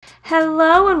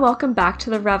Hello and welcome back to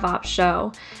the RevOps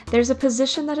show. There's a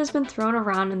position that has been thrown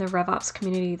around in the RevOps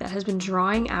community that has been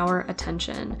drawing our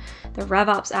attention. The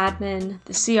RevOps admin,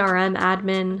 the CRM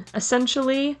admin,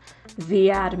 essentially the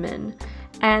admin.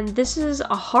 And this is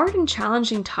a hard and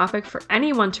challenging topic for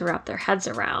anyone to wrap their heads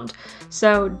around.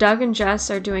 So Doug and Jess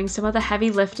are doing some of the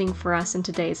heavy lifting for us in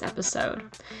today's episode.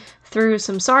 Through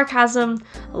some sarcasm,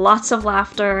 lots of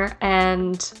laughter,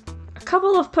 and a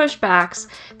couple of pushbacks,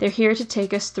 they're here to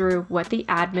take us through what the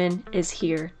admin is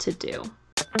here to do.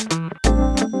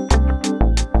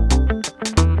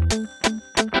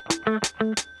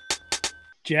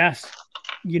 Jess,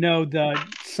 you know, the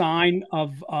sign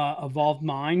of evolved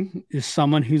mind is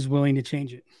someone who's willing to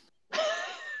change it.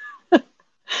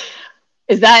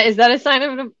 Is that a sign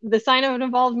of the sign of an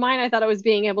evolved mind? I thought it was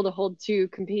being able to hold two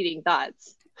competing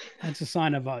thoughts. That's a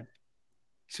sign of a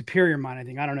superior mind, I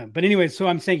think. I don't know. But anyway, so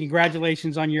I'm saying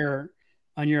congratulations on your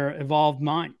evolved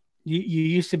mind. You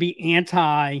used to be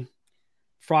anti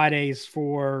Fridays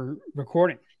for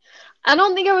recording. I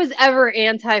don't think I was ever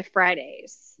anti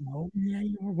Fridays. Oh, yeah,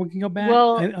 we can go back.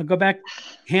 Well, I'll go back.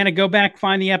 Hannah, go back,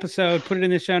 find the episode, put it in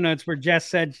the show notes where Jess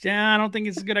said, I don't think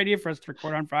it's a good idea for us to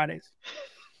record on Fridays.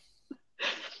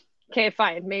 Okay,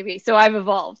 fine, maybe. So I've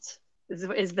evolved. Is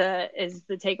the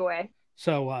takeaway.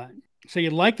 So you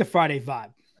like the Friday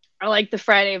vibe? I like the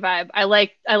Friday vibe. I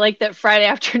like that Friday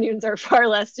afternoons are far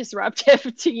less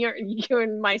disruptive to you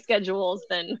and my schedules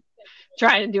than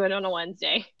trying to do it on a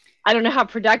Wednesday. I don't know how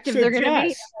productive they're going to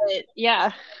be. But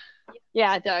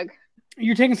yeah, Doug.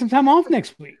 You're taking some time off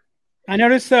next week. I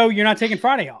noticed, though, you're not taking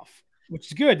Friday off, which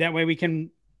is good. That way we can,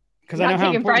 because I know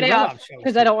how important Friday off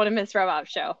because I don't want to miss RevOps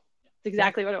show. It's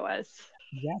exactly what it was.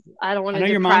 Exactly. I don't want to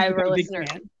deprive our listeners.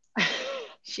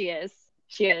 She is.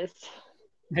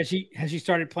 Has she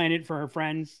started planning it for her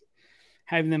friends,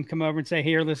 having them come over and say,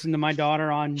 "Here, listen to my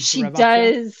daughter on"? She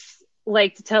does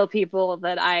like to tell people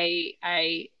that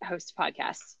I host a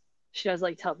podcast. She does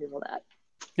like to tell people that.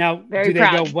 Now, do they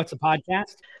go, "What's a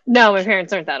podcast?" No, my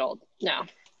parents aren't that old. No.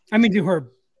 I mean, do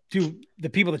the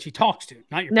people that she talks to,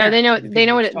 not your no, parents. they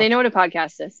know what a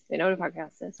podcast is. They know what a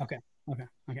podcast is. Okay.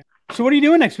 So what are you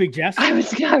doing next week, Jess? I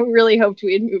really hoped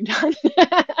we had moved on.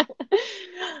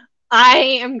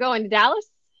 I am going to Dallas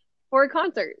for a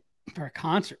concert. For a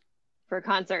concert.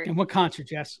 And what concert,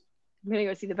 Jess? I'm going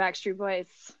to go see the Backstreet Boys.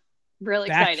 Really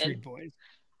excited. Backstreet Boys.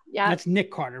 Yeah. That's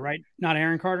Nick Carter, right? Not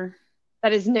Aaron Carter?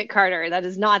 That is Nick Carter. That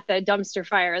is not the dumpster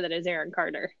fire that is Aaron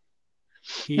Carter.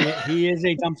 He is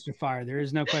a dumpster fire. There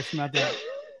is no question about that.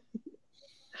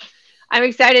 I'm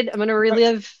excited. I'm going to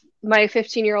relive my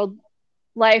 15-year-old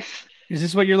life. Is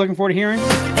this what you're looking forward to hearing?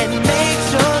 And make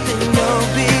sure that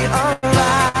you'll be alright.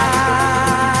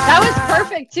 That was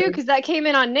perfect too, because that came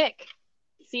in on Nick.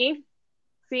 See,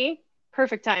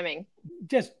 perfect timing.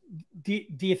 Just do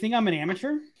you think I'm an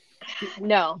amateur?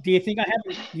 No. Do you think I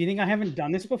haven't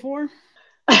done this before?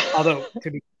 Although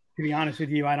to be honest with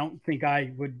you, I don't think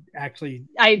I would actually.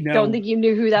 I don't think you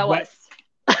knew who that was.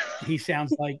 He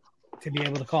sounds like to be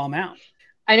able to call him out.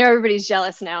 I know everybody's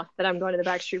jealous now that I'm going to the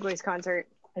Backstreet Boys concert.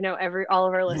 I know all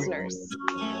of our listeners.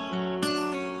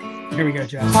 Here we go,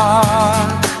 Jess.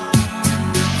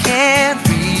 Can't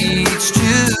reach to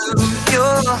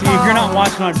your See, if you're not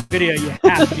watching on video, you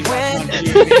have to be watching on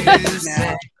video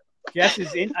now. Jess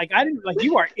is in.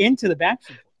 You are into the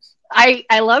Backstreet Boys.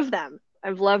 I love them.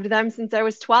 I've loved them since I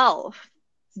was 12.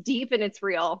 It's deep and it's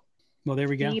real. Well, there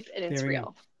we go. Deep and it's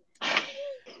real.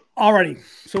 Alrighty.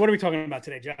 So what are we talking about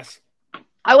today, Jess?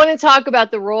 I want to talk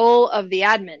about the role of the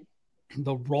admin.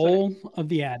 The role of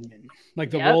the admin. Like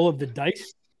the roll of the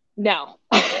dice? No.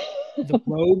 The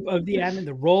robe of the admin?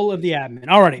 The role of the admin.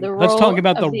 Alrighty. Let's talk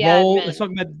about the role. Let's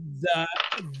talk about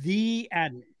the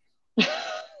admin.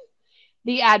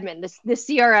 The admin, the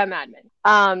CRM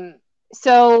admin.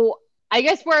 So I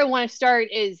guess where I want to start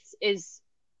is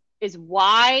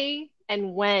why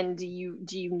and when do you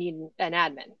need an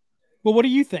admin? Well, what do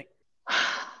you think?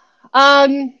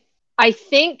 I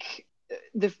think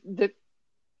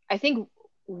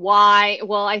why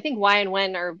and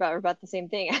when are about the same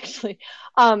thing, actually.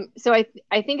 So I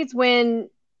think it's when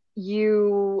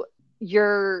your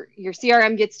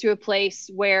CRM gets to a place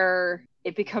where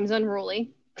it becomes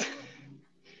unruly,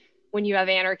 when you have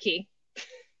anarchy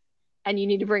and you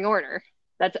need to bring order.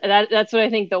 That's what I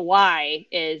think the why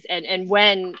is, and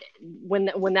when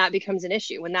that becomes an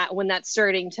issue, when that's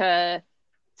starting to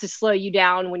slow you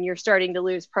down, when you're starting to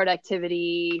lose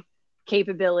productivity,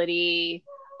 capability,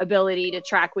 ability to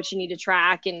track what you need to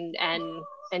track and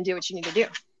do what you need to do.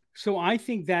 So I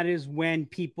think that is when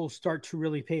people start to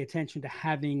really pay attention to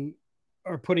having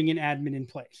or putting an admin in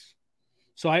place.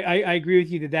 So I agree with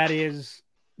you that is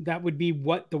that would be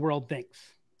what the world thinks.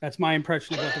 That's my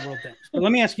impression of what the world thinks. But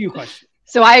let me ask you a question.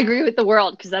 So I agree with the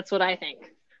world because that's what I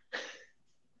think.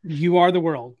 You are the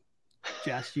world,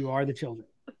 Jess. You are the children.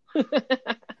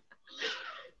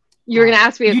 You're going to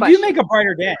ask me a question. You do make a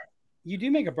brighter day. You do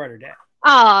make a brighter day.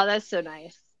 Oh, that's so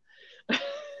nice.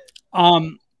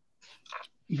 But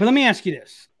let me ask you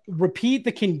this. Repeat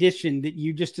the condition that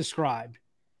you just described.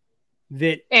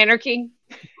 That anarchy.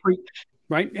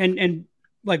 Right? And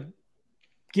like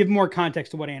give more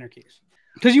context to what anarchy is.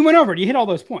 Because you went over it. You hit all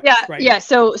those points. Yeah. Right? Yeah.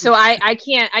 So I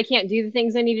can't do the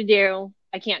things I need to do.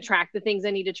 I can't track the things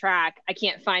I need to track. I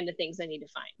can't find the things I need to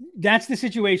find. That's the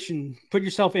situation. Put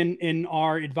yourself in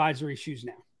our advisory shoes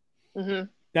now. Mm-hmm.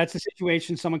 That's the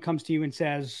situation. Someone comes to you and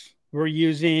says, we're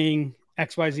using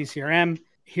XYZ CRM.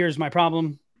 Here's my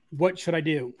problem. What should I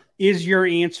do? Is your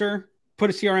answer put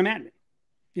a CRM admin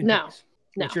in place?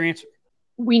 What's your answer?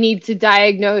 We need to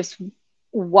diagnose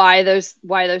why those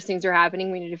things are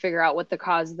happening. We need to figure out what the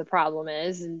cause of the problem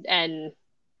is, and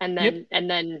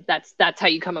then that's how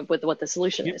you come up with what the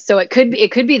solution is. So it could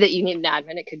be that you need an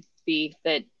admin. It could be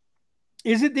that.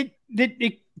 Is it that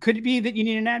it could be that you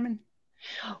need an admin?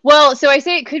 Well, so I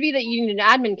say it could be that you need an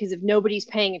admin because if nobody's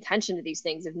paying attention to these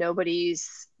things, if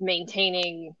nobody's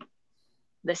maintaining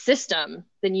the system,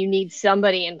 then you need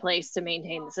somebody in place to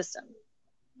maintain the system.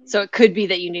 So it could be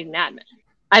that you need an admin.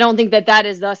 I don't think that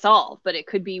is the solve, but it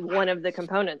could be one of the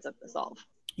components of the solve.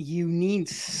 You need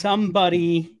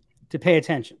somebody to pay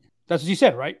attention. That's what you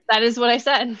said, right? That is what I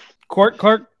said. Court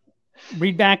clerk,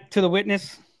 read back to the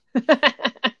witness.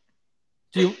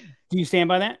 Do you stand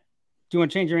by that? Do you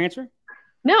want to change your answer?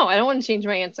 No, I don't want to change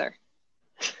my answer.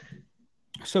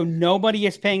 So nobody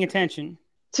is paying attention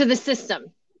to the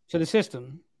system.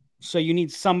 So you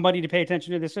need somebody to pay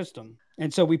attention to the system.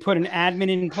 And so we put an admin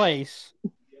in place,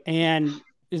 and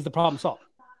is the problem solved?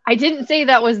 I didn't say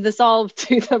that was the solve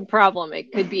to the problem.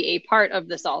 It could be a part of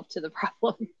the solve to the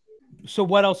problem. So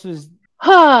what else is...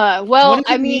 Well, what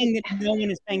does it mean that no one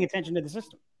is paying attention to the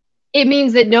system? It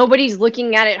means that nobody's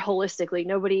looking at it holistically.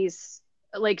 Nobody's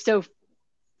like, so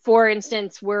for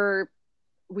instance,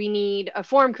 we need a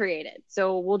form created.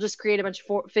 So we'll just create a bunch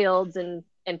of fields and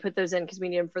put those in because we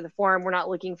need them for the form. We're not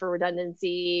looking for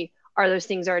redundancy. Are those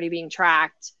things already being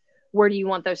tracked? Where do you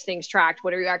want those things tracked?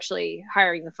 What are you actually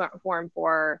hiring the form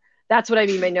for? That's what I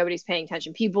mean by nobody's paying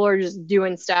attention. People are just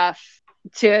doing stuff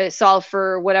to solve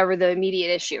for whatever the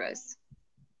immediate issue is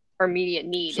or immediate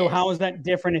need. So how is that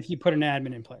different if you put an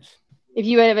admin in place? If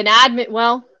you have an admin,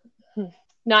 well,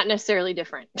 not necessarily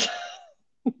different.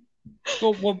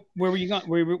 Well, where were you going?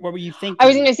 What were you thinking? I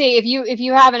was going to say, if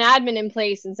you have an admin in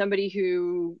place and somebody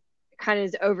who kind of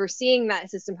is overseeing that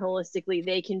system holistically,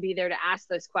 they can be there to ask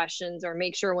those questions or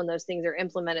make sure when those things are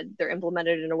implemented, they're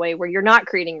implemented in a way where you're not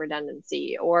creating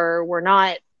redundancy or we're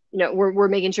not, we're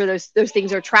making sure those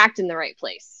things are tracked in the right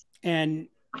place. And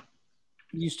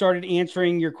you started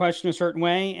answering your question a certain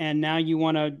way, and now you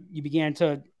began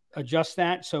to adjust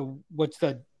that. So what's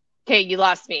the... Okay, you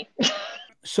lost me.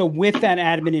 So with that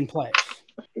admin in place.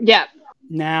 Yeah.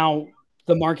 Now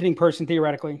the marketing person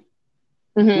theoretically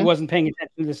who wasn't paying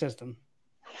attention to the system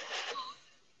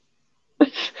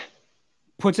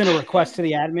puts in a request to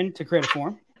the admin to create a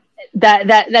form.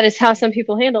 That is how some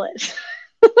people handle it.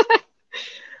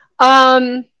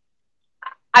 I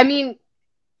mean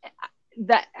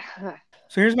that.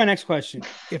 So here's my next question.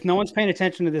 If no one's paying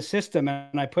attention to the system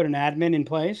and I put an admin in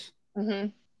place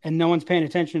and no one's paying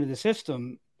attention to the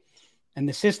system, and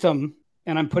the system,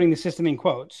 and I'm putting the system in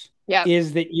quotes,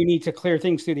 is that you need to clear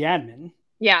things through the admin.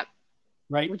 Yeah.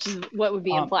 Right. Which is what would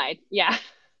be implied. Yeah.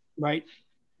 Right.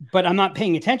 But I'm not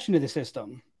paying attention to the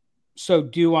system. So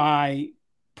do I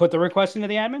put the request into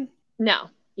the admin? No,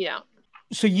 you don't.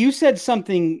 So you said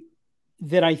something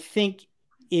that I think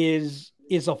is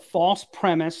a false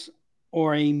premise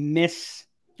or a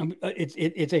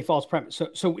it's a false premise.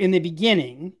 So in the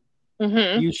beginning,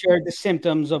 you shared the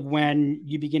symptoms of when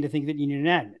you begin to think that you need an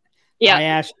admin. Yeah. I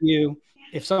asked you,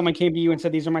 if someone came to you and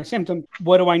said, these are my symptoms,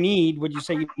 what do I need? Would you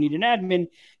say you need an admin?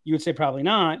 You would say probably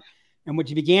not. And what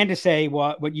you began to say,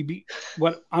 what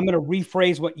I'm going to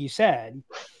rephrase what you said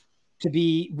to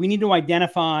be, we need to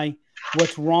identify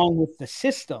what's wrong with the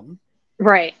system.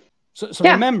 Right. So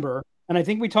remember, and I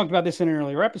think we talked about this in an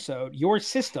earlier episode, your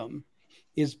system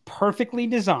is perfectly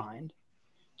designed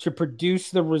to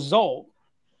produce the result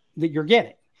that you're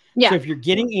getting. Yeah. So if you're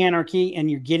getting anarchy and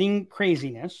you're getting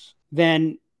craziness,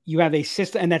 then you have a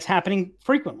system, and that's happening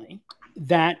frequently,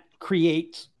 that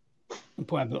creates,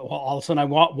 all of a sudden I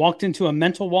walked into a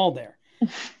mental wall there.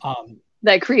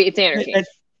 That creates anarchy.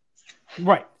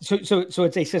 Right. So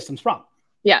it's a systems problem.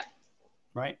 Yeah.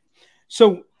 Right.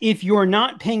 So if you're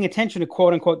not paying attention to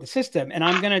quote unquote the system, and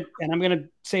I'm gonna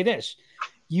say this,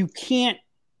 you can't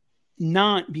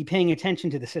not be paying attention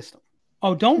to the system.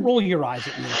 Oh, don't roll your eyes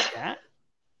at me like that.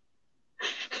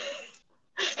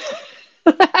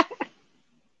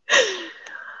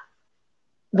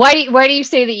 Why do you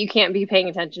say that you can't be paying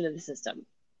attention to the system?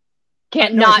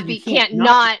 Why do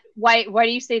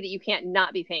you say that you can't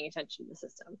not be paying attention to the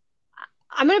system?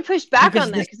 I'm going to push back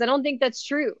on that because I don't think that's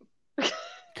true.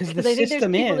 Because the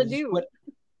system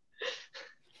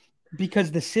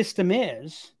because the system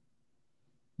is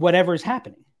whatever is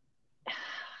happening.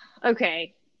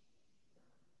 Okay.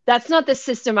 That's not the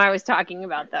system I was talking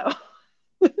about, though.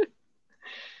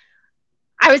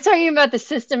 I was talking about the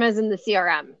system as in the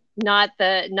CRM, not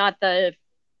the.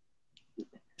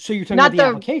 So you're talking about the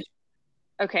application.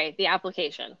 Okay, the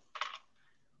application.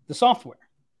 The software.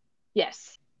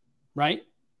 Yes. Right?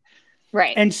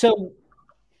 Right. And so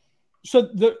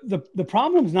the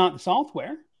problem is not the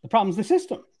software. The problem is the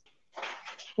system.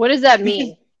 What does that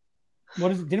mean?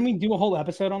 Didn't we do a whole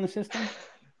episode on the system?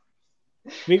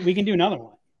 We can do another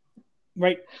one.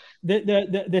 Right?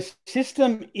 The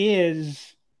system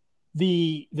is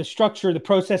the structure, the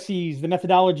processes, the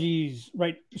methodologies,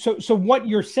 right? So what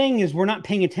you're saying is we're not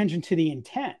paying attention to the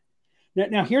intent.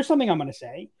 Now here's something I'm going to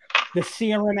say. The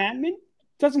CRM admin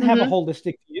doesn't have a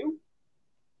holistic view.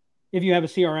 If you have a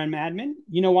CRM admin,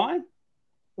 you know why?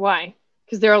 Why?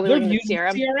 Because they're only looking at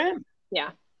CRM. CRM.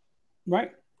 Yeah.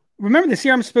 Right. Remember, the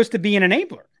CRM is supposed to be an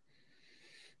enabler.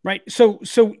 Right. So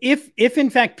if in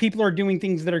fact people are doing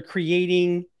things that are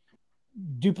creating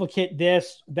duplicate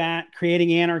this, that,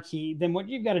 creating anarchy, then what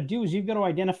you've got to do is you've got to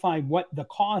identify what the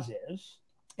cause is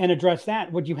and address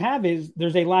that. What you have is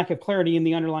there's a lack of clarity in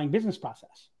the underlying business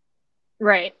process.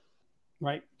 Right.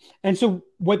 Right. And so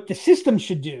what the system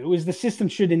should do is the system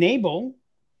should enable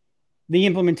the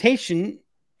implementation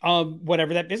of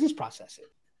whatever that business process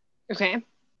is. Okay.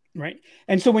 Right.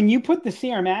 And so when you put the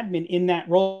CRM admin in that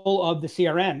role of the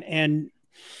CRM, and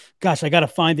gosh, I got to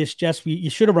find this, Jess. You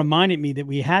should have reminded me that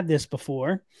we had this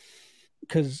before,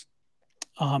 because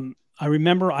I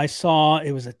remember I saw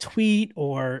it was a tweet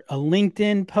or a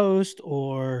LinkedIn post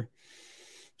or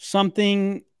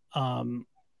something. So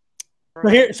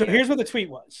here's what the tweet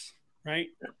was, right?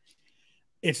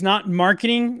 It's not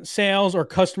marketing, sales, or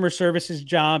customer services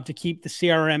job to keep the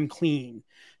CRM clean,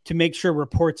 to make sure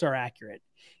reports are accurate.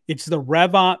 It's the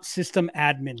RevOps system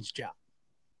admin's job.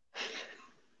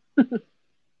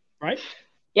 Right?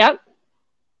 Yep.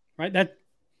 Right.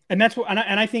 That's what,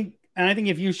 and I think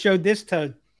if you showed this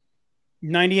to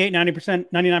 90%,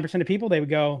 99% of people, they would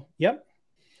go, yep.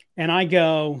 And I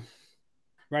go,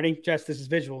 ready? Jess, this is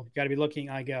visual. You got to be looking.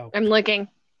 I go, I'm looking.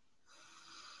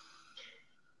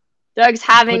 Doug's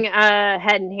having a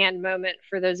head and hand moment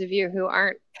for those of you who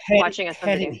aren't watching us.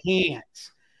 Head and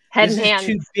hands. Head this and hands.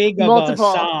 Too big of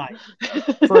multiple. A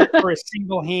size for a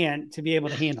single hand to be able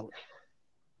to handle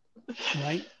it.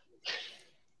 Right.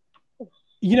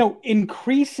 You know,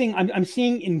 I'm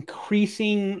seeing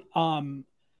increasing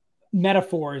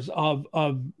metaphors of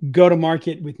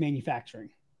go-to-market with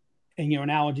manufacturing, and, you know,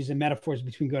 analogies and metaphors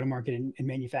between go-to-market and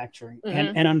manufacturing.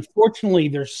 And unfortunately,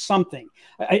 there's something.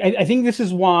 I think this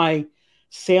is why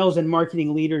sales and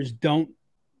marketing leaders don't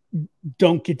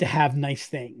get to have nice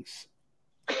things.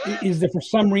 Is that for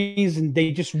some reason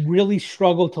they just really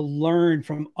struggle to learn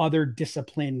from other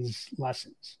disciplines'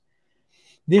 lessons.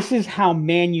 This is how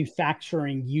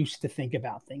manufacturing used to think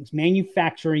about things.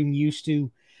 Manufacturing used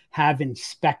to have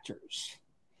inspectors,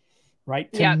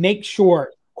 right? To make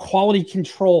sure quality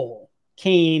control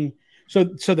came. So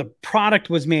the product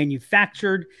was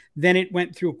manufactured, then it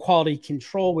went through quality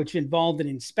control, which involved an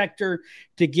inspector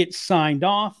to get signed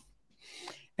off.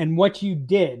 And what you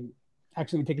did,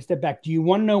 actually, let me take a step back. Do you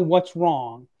want to know what's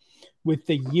wrong with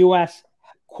the U.S.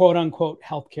 quote unquote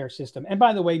healthcare system? And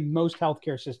by the way, most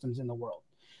healthcare systems in the world.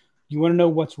 You want to know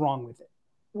what's wrong with it?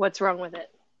 What's wrong with it?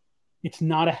 It's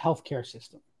not a healthcare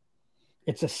system.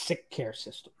 It's a sick care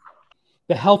system.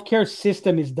 The healthcare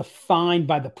system is defined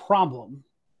by the problem,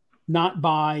 not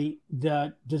by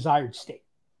the desired state,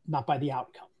 not by the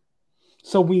outcome.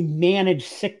 So we manage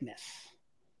sickness.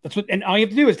 And all you have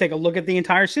to do is take a look at the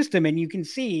entire system, and you can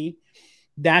see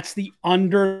that's the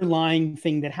underlying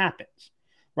thing that happens,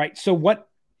 right? So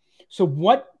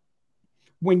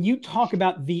when you talk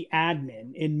about the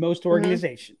admin in most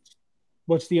organizations,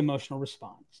 what's the emotional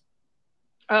response?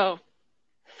 Oh,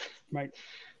 right.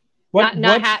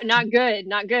 Not good.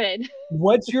 Not good.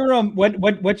 What's your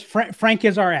what's Frank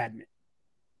is our admin?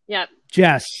 Yep.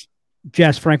 Jess,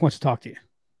 Frank wants to talk to you.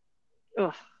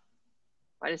 Ugh.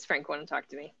 Why does Frank want to talk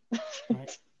to me?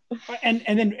 Right.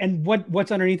 And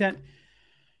what's underneath that?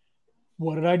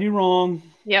 What did I do wrong?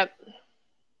 Yep.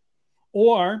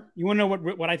 Or you want to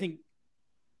know what I think?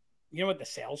 You know what the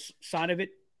sales side of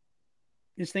it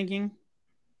is thinking?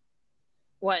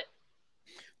 What?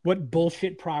 What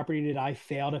bullshit property did I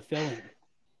fail to fill in?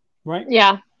 Right?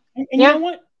 Yeah. And Yeah. you know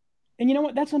what? And you know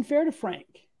what? That's unfair to Frank.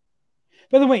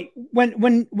 By the way,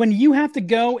 when you have to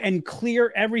go and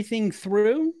clear everything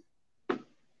through,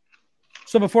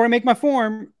 so before I make my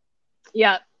form,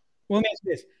 Yeah. well, let me ask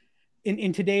you this.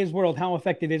 In today's world, how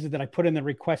effective is it that I put in the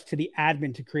request to the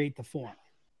admin to create the form?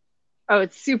 Oh,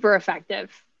 it's super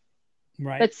effective.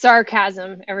 Right. That's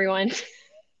sarcasm, everyone.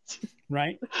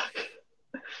 Right.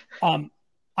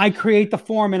 I create the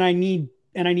form and I need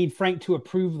Frank to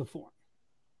approve the form.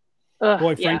 Ugh,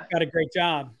 Boy, Frank's yeah. got a great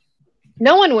job.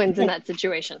 No one wins in that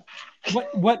situation.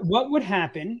 What would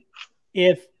happen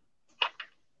if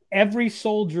every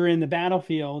soldier in the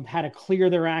battlefield had to clear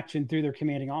their action through their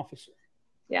commanding officer?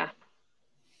 Yeah.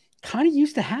 Kind of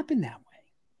used to happen that way,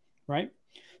 right?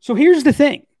 So here's the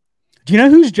thing. Do you know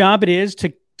whose job it is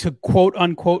to quote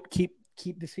unquote keep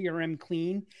the CRM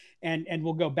clean? And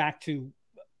we'll go back to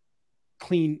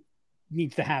clean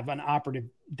needs to have an operative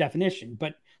definition,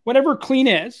 but whatever clean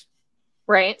is,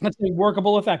 right? Let's say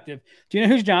workable, effective. Do you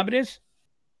know whose job it is?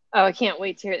 Oh, I can't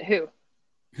wait to hear who.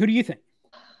 Who do you think?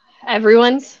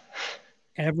 Everyone's.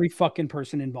 Every fucking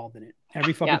person involved in it.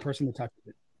 Every fucking person that touches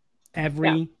it.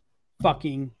 Every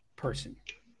fucking person.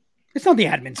 It's not the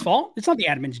admin's fault. It's not the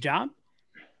admin's job.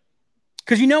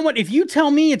 Because you know what? If you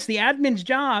tell me it's the admin's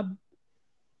job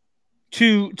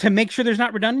to make sure there's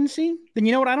not redundancy, then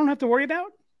you know what I don't have to worry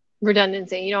about?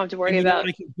 Redundancy. You don't have to worry and you know about. what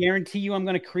I can guarantee you I'm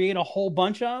going to create a whole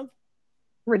bunch of?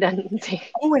 Redundancy.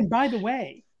 Oh, and by the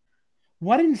way,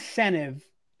 what incentive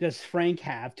does Frank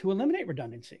have to eliminate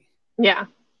redundancy? Yeah.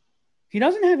 He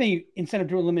doesn't have any incentive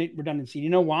to eliminate redundancy. You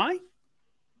know why?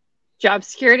 Job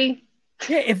security.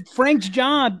 Yeah, if Frank's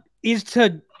job is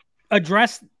to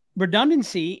address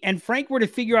redundancy and Frank were to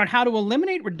figure out how to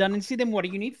eliminate redundancy, then what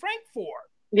do you need Frank for?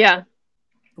 Yeah.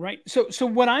 Right. So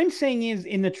what I'm saying is,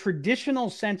 in the traditional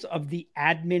sense of the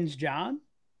admin's job,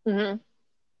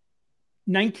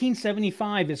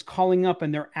 1975 is calling up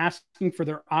and they're asking for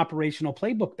their operational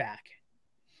playbook back.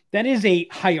 That is a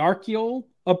hierarchical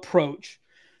approach.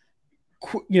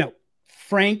 You know,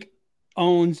 Frank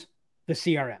owns the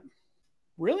CRM.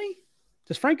 Really?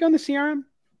 Does Frank own the CRM?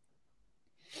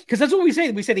 Because that's what we say.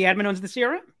 We say the admin owns the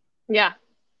CRM. Yeah.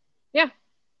 Yeah.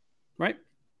 Right.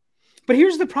 But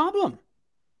here's the problem.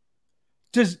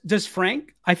 Does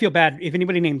Frank? I feel bad if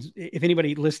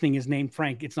anybody listening is named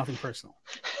Frank. It's nothing personal.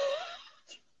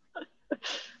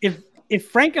 If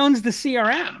Frank owns the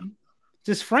CRM,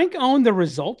 does Frank own the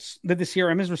results that the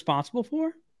CRM is responsible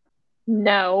for?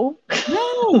 No.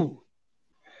 No.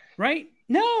 Right?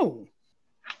 No.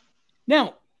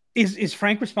 Now, is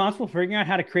Frank responsible for figuring out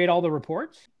how to create all the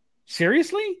reports?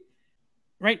 Seriously?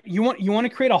 Right? You want to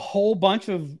create a whole bunch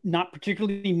of not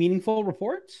particularly meaningful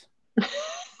reports?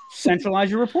 Centralize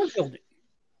your report building.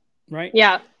 Right?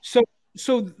 Yeah. So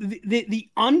the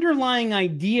underlying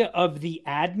idea of the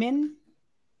admin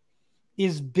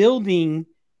is building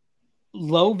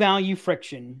low value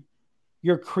friction.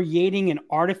 You're creating an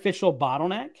artificial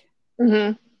bottleneck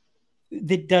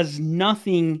that does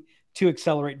nothing to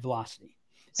accelerate velocity.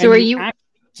 So and are you actually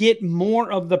get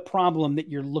more of the problem that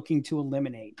you're looking to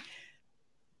eliminate?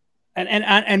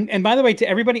 And by the way, to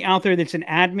everybody out there that's an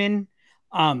admin,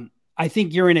 I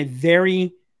think you're in a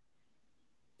very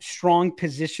strong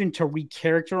position to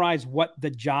recharacterize what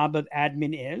the job of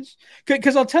admin is.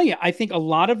 Because I'll tell you, I think a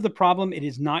lot of the problem, it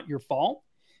is not your fault.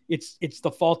 It's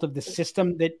the fault of the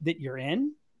system that you're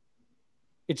in.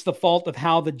 It's the fault of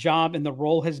how the job and the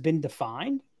role has been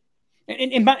defined.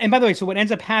 And by the way, so what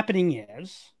ends up happening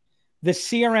is the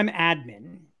CRM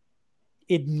admin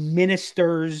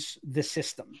administers the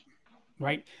system,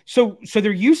 right? So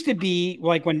there used to be,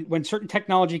 like, when certain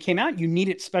technology came out, you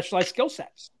needed specialized skill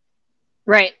sets.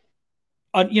 Right.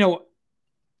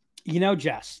 You know,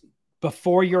 Jess,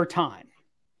 before your time,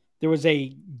 there was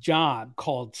a job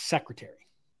called secretary.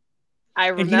 I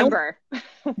remember.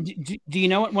 Do you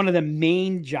know what one of the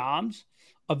main jobs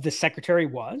of the secretary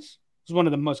was? It was one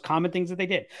of the most common things that they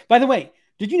did. By the way,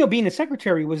 did you know being a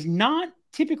secretary was not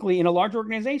typically in a large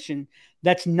organization?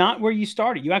 That's not where you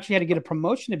started. You actually had to get a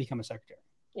promotion to become a secretary.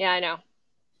 Yeah, I know.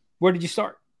 Where did you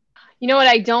start? You know what?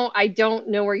 I don't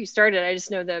know where you started. I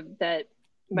just know that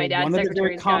my dad's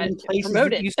secretary got promoted.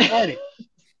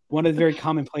 One of the very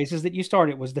common places that you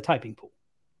started was the typing pool.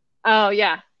 Oh,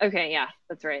 yeah. Okay, yeah,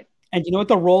 that's right. And you know what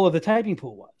the role of the typing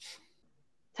pool was?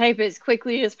 Type as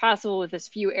quickly as possible with as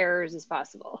few errors as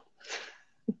possible.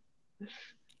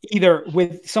 Either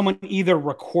with someone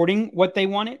recording what they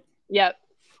wanted. Yep.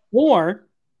 Or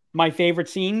my favorite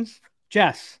scenes,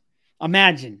 Jess,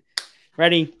 imagine.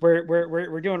 Ready?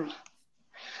 We're doing.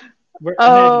 Imagine. I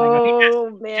go, hey, Oh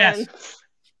man.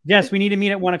 Jess, we need to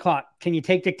meet at 1:00. Can you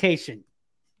take dictation?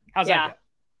 How's that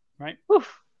go? Right.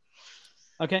 Oof.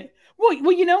 Okay. Well,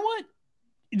 you know what?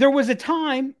 There was a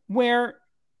time where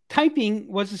typing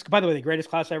was, by the way, the greatest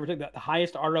class I ever took. The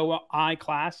highest ROI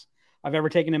class I've ever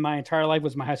taken in my entire life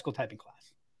was my high school typing class.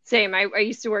 Same. I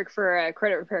used to work for a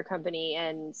credit repair company,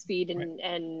 and speed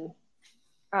and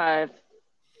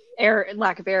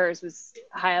lack of errors was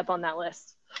high up on that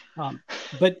list.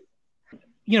 But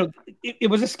it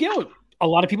was a skill. A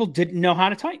lot of people didn't know how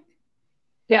to type.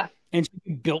 Yeah. And so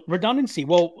you built redundancy.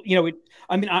 Well,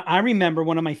 I remember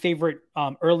one of my favorite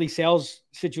early sales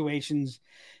situations,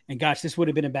 and gosh, this would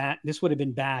have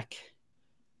been back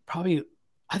probably,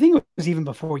 I think it was even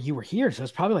before you were here. So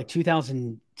it's probably like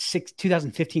 2006,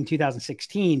 2015,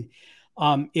 2016.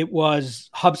 It was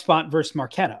HubSpot versus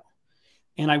Marketo.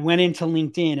 And I went into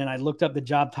LinkedIn and I looked up the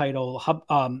job title,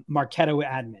 Marketo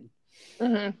admin.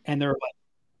 Mm-hmm. And there were like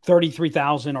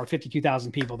 33,000 or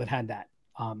 52,000 people that had that.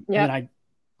 And then I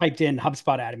typed in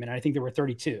HubSpot admin, and I think there were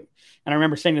 32. And I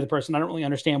remember saying to the person, I don't really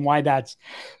understand why that's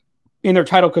in their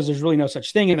title, because there's really no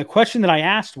such thing. And the question that I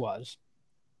asked was,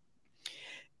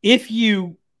 if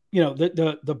the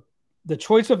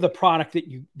choice of the product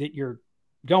that you're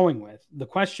going with, the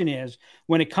question is,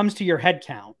 when it comes to your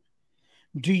headcount,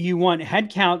 do you want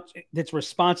headcount that's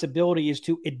responsibility is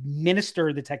to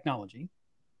administer the technology?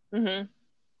 Mm-hmm.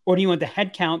 Or do you want the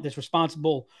headcount that's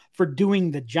responsible for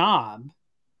doing the job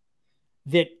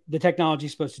that the technology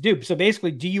is supposed to do? So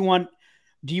basically, do you want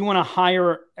to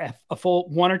hire a full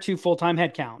one or two full-time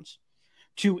headcounts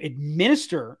to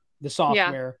administer the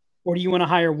software, or do you want to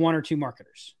hire one or two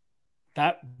marketers?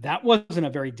 That wasn't a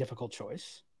very difficult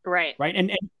choice. Right.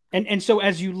 And so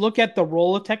as you look at the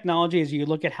role of technology, as you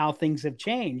look at how things have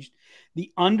changed,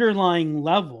 the underlying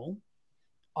level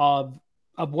of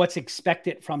what's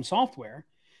expected from software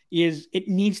is it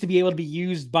needs to be able to be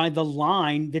used by the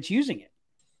line that's using it,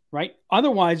 right?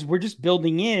 Otherwise, we're just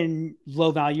building in low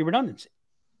value redundancy,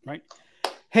 right?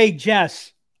 Hey,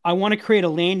 Jess, I want to create a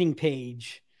landing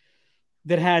page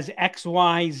that has X,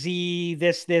 Y, Z,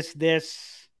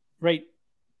 this, right?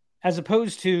 As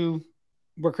opposed to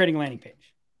we're creating a landing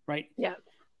page, right? Yeah.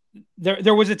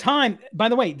 There was a time, by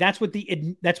the way, that's what the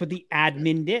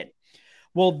admin did.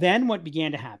 Well, then what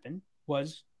began to happen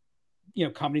was,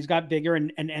 companies got bigger,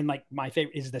 and like my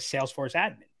favorite is the Salesforce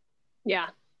admin. Yeah.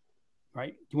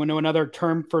 Right. You want to know another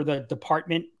term for the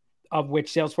department of which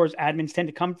Salesforce admins tend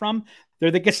to come from?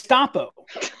 They're the Gestapo.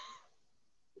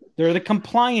 They're the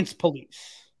compliance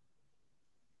police.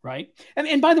 Right.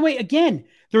 And by the way, again,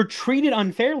 they're treated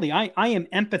unfairly. I am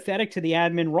empathetic to the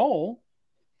admin role,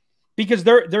 because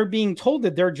they're being told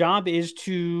that their job is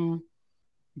to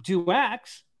do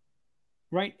X.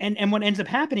 Right. And what ends up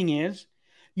happening is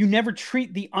you never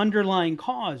treat the underlying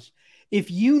cause.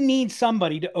 If you need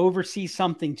somebody to oversee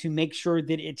something to make sure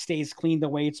that it stays clean the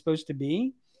way it's supposed to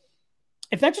be,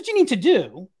 if that's what you need to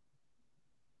do,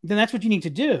 then that's what you need to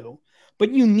do.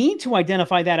 But you need to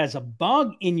identify that as a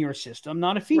bug in your system,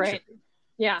 not a feature. Right.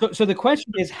 Yeah. So the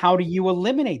question is, how do you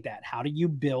eliminate that? How do you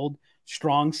build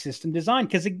strong system design?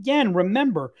 Because again,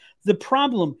 remember, the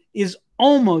problem is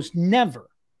almost never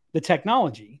the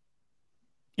technology.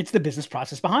 It's the business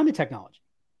process behind the technology.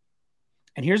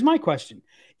 And here's my question.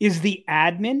 Is the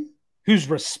admin who's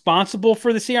responsible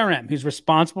for the CRM, who's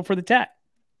responsible for the tech,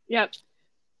 Yep.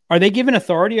 are they given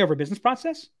authority over business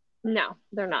process? No,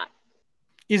 they're not.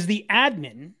 Is the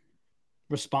admin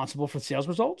responsible for sales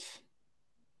results?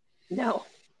 No.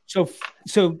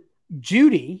 So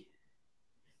Judy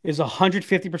is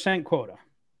 150% quota.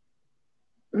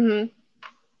 Mm-hmm.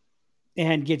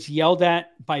 And gets yelled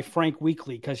at by Frank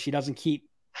weekly because she doesn't keep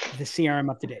the CRM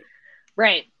up to date.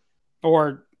 Right.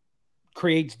 Or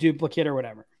creates duplicate or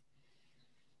whatever.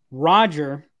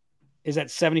 Roger is at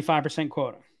 75%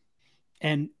 quota.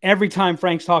 And every time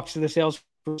Frank talks to the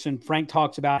salesperson, Frank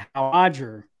talks about how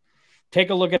Roger,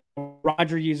 take a look at how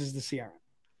Roger uses the CRM.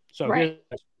 So right.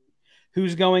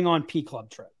 Who's going on P Club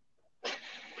trip?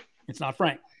 It's not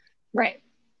Frank. Right.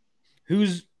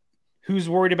 Who's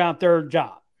worried about their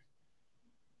job?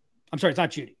 I'm sorry, it's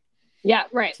not Judy. Yeah,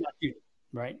 right. It's not Judy,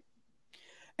 right?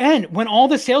 And when all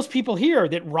the salespeople hear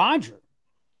that Roger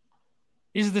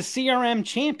is the CRM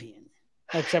champion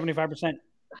at 75%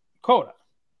 quota,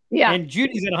 yeah, and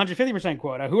Judy's at 150%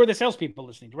 quota, who are the salespeople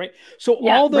listening to, right? So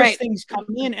all those things come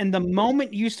in, and the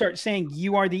moment you start saying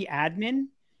you are the admin,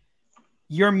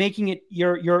 you're making it,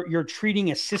 you're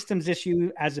treating a systems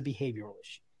issue as a behavioral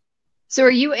issue. So are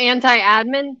you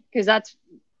anti-admin? Because that's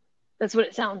That's what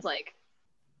it sounds like.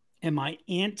 Am I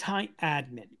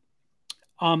anti-admin?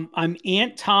 I'm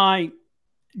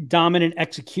anti-dominant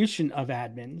execution of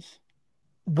admins.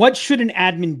 What should an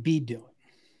admin be doing?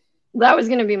 That was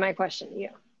going to be my question to you.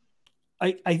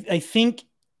 I think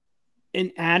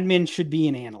an admin should be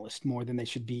an analyst more than they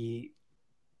should be.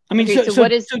 I mean, Okay, so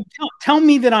tell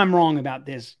me that I'm wrong about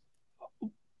this.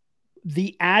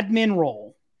 The admin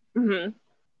role,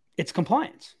 it's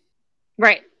compliance.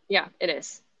 Right. Yeah, it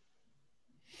is.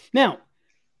 Now,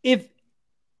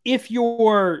 if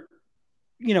you're,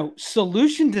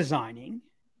 solution designing,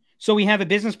 so we have a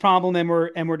business problem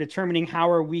and we're determining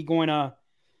how are we going to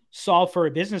solve for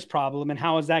a business problem and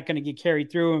how is that going to get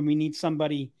carried through, and we need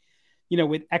somebody,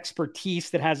 with expertise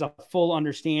that has a full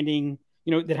understanding,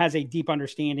 that has a deep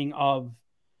understanding of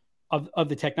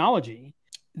the technology,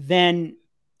 then,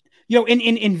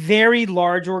 in very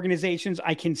large organizations,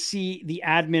 I can see the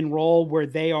admin role where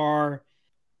they are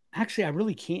actually, I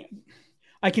really can't.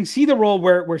 I can see the role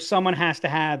where someone has to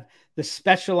have the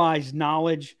specialized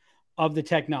knowledge of the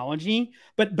technology,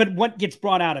 but what gets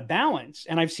brought out of balance,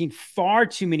 and I've seen far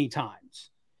too many times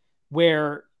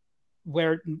where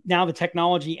now the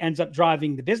technology ends up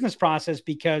driving the business process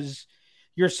because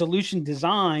your solution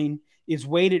design is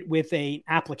weighted with an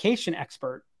application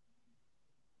expert,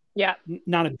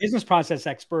 not a business process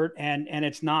expert, and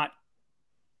it's not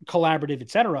collaborative,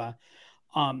 etc.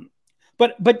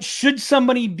 But should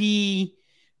somebody be,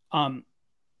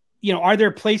 are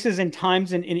there places and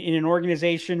times in an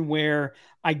organization where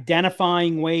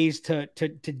identifying ways to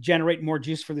generate more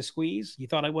juice for the squeeze? You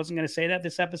thought I wasn't going to say that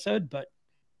this episode, but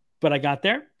I got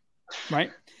there,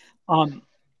 right?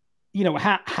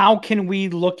 How can we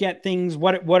look at things?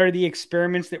 What are the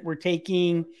experiments that we're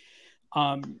taking?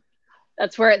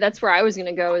 That's where I was going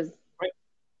to go. Is right?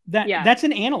 That's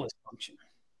an analyst function.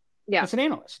 Yeah, that's an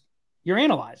analyst. You're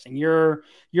analyzing. You're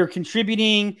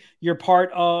contributing. You're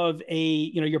part of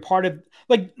you're part of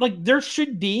like there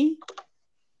should be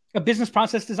a business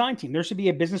process design team. There should be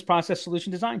a business process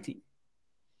solution design team.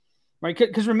 Right?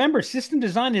 Because remember, system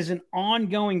design is an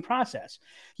ongoing process.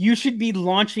 You should be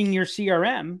launching your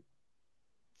CRM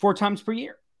 4 times per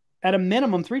year, at a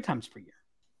minimum 3 times per year,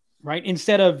 right?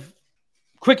 Instead of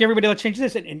quick, everybody, let's change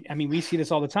this. And I mean, we see this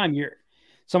all the time.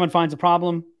 Someone finds a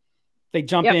problem, they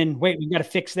jump in, wait, we've got to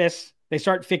fix this. They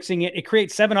start fixing it. It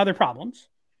creates 7 other problems.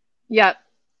 Yeah.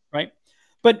 Right.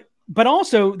 But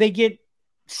also they get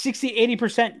 60,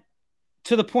 80%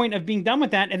 to the point of being done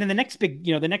with that. And then the next big,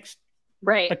 the next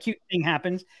acute thing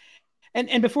happens.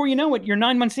 And before you know it, you're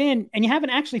 9 months in and you haven't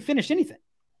actually finished anything.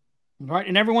 Right.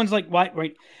 And everyone's like, what?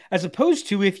 Right. As opposed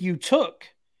to if you took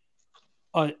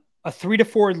a 3 to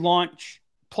 4 launch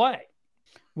play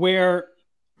where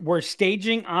we're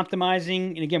staging,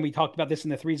 optimizing. And again, we talked about this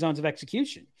in the 3 zones of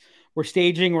execution. We're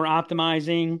staging, we're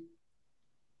optimizing.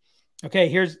 Okay,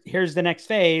 here's the next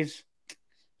phase.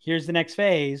 Here's the next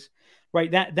phase.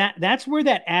 Right. That's where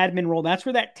that admin role, that's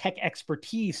where that tech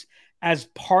expertise as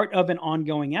part of an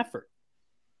ongoing effort.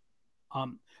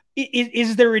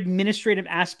 Is there administrative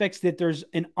aspects that there's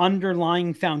an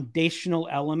underlying foundational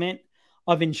element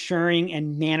of ensuring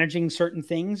and managing certain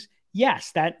things?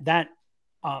 Yes,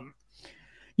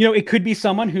 it could be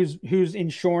someone who's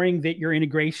ensuring that your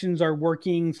integrations are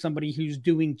working, somebody who's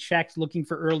doing checks, looking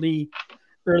for early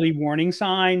warning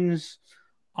signs,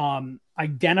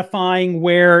 identifying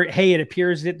where, hey, it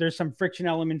appears that there's some friction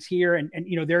elements here, and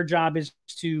their job is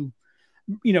to,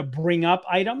 bring up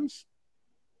items.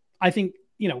 I think,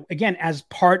 again, as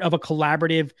part of a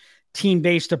collaborative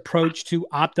team-based approach to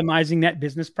optimizing that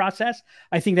business process,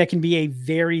 I think that can be a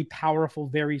very powerful,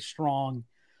 very strong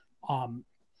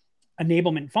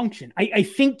enablement function. I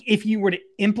think if you were to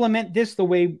implement this the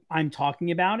way I'm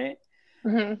talking about it,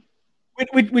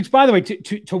 which by the way,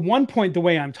 to one point, the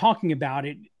way I'm talking about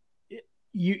it,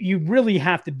 you really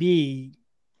have to be,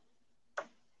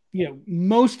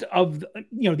 most of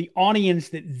the audience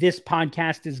that this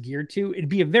podcast is geared to, it'd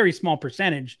be a very small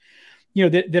percentage,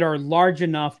 that are large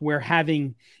enough where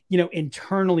having,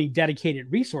 internally dedicated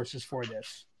resources for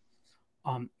this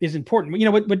is important.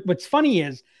 What's funny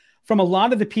is, from a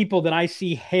lot of the people that I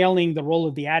see hailing the role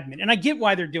of the admin, and I get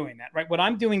why they're doing that, right? What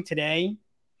I'm doing today,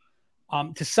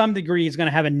 to some degree, is going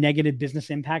to have a negative business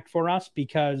impact for us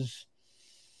because,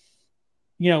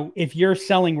 if you're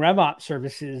selling RevOps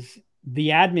services, the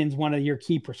admin's one of your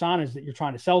key personas that you're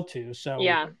trying to sell to. So,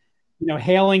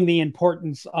 hailing the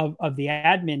importance of the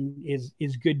admin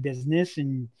is good business.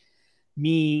 And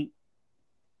me,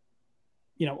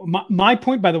 my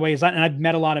point, by the way, is that, and I've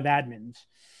met a lot of admins.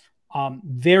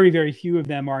 Very, very few of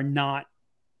them are not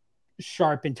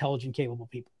sharp, intelligent, capable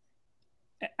people.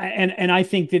 And I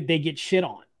think that they get shit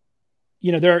on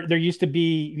there used to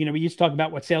be, we used to talk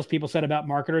about what salespeople said about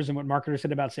marketers and what marketers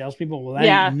said about salespeople. Well, that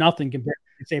ain't nothing compared to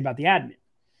what they say about the admin.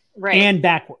 Right. And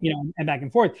back, and back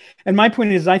and forth. And my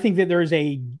point is, I think that there's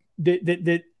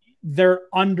that they're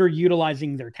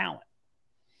underutilizing their talent.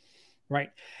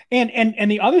 Right.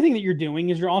 And the other thing that you're doing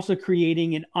is you're also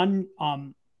creating an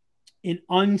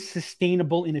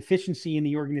unsustainable inefficiency in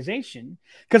the organization.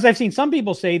 Because I've seen some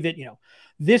people say that,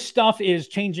 this stuff is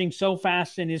changing so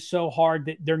fast and is so hard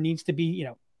that there needs to be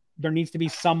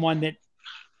someone that,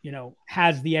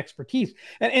 has the expertise.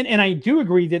 And I do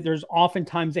agree that there's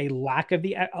oftentimes a lack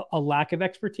of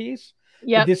expertise.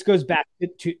 Yeah. But this goes back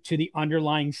to the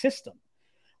underlying system.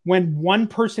 When one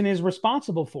person is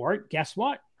responsible for it, guess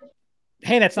what?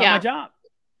 Hey, that's not my job.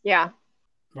 Yeah.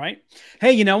 Right.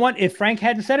 Hey, you know what? If Frank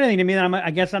hadn't said anything to me, then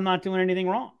I guess I'm not doing anything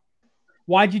wrong.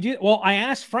 Why'd you do it? Well, I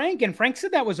asked Frank and Frank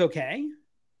said that was okay.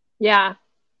 Yeah.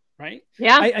 Right.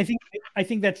 Yeah. I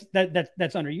think that's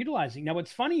underutilizing. Now,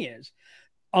 what's funny is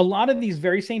a lot of these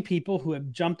very same people who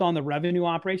have jumped on the revenue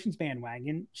operations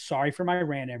bandwagon, sorry for my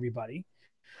rant, everybody,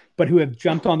 but who have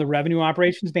jumped on the revenue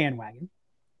operations bandwagon.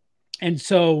 And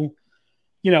so,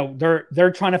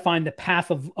 they're trying to find the path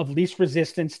of least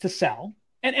resistance to sell.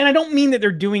 And I don't mean that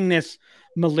they're doing this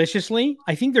maliciously.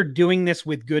 I think they're doing this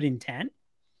with good intent.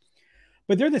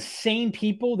 But they're the same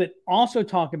people that also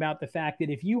talk about the fact that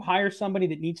if you hire somebody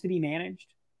that needs to be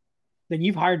managed, then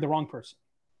you've hired the wrong person.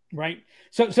 Right.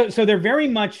 So they're very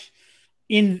much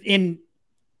in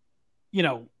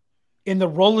the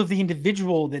role of the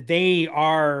individual that they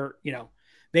are,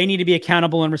 they need to be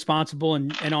accountable and responsible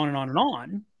and on and on and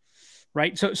on.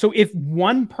 Right. So if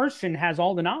one person has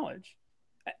all the knowledge,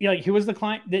 who was the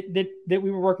client that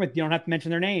we were working with? You don't have to mention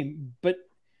their name, but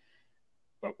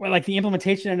like the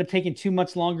implementation ended up taking too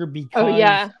much longer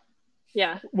because,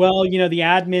 well, the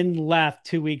admin left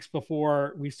 2 weeks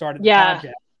before we started the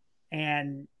project,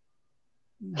 and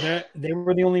they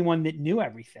were the only one that knew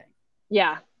everything.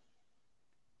 Yeah.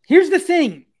 Here's the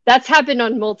thing. That's happened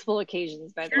on multiple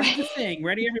occasions, by the way. Here's the thing.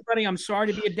 Ready, everybody? I'm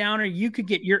sorry to be a downer.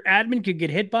 Your admin could get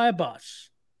hit by a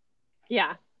bus.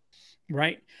 Yeah.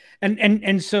 Right.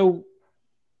 And so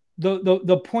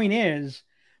the point is,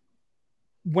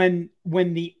 when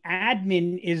the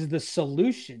admin is the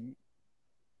solution,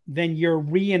 then you're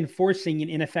reinforcing an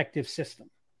ineffective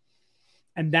system.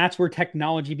 And that's where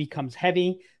technology becomes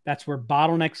heavy. That's where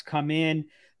bottlenecks come in.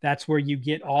 That's where you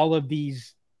get all of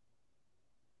these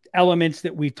elements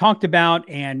that we've talked about,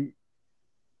 and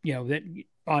that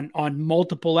on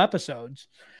multiple episodes.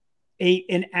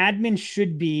 An admin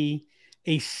should be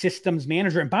a systems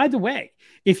manager. And by the way,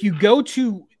 if you go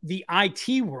to the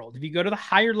IT world, if you go to the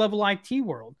higher level IT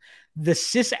world, the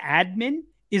sysadmin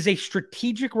is a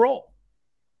strategic role.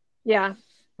 Yeah.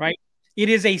 Right. It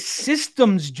is a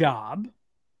systems job.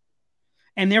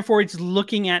 And therefore it's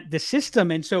looking at the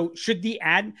system. And so should the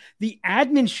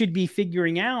admin should be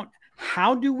figuring out,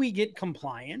 how do we get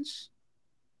compliance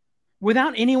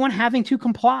without anyone having to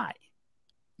comply?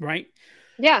 Right.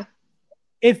 Yeah.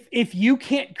 If you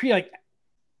can't create,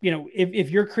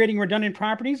 if you're creating redundant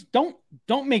properties, don't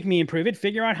make me improve it.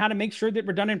 Figure out how to make sure that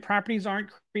redundant properties aren't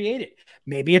created.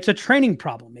 Maybe it's a training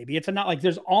problem. Maybe it's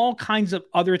there's all kinds of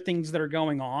other things that are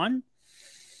going on.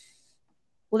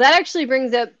 Well, that actually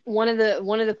brings up one of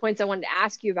the points I wanted to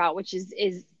ask you about, which is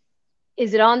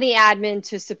it on the admin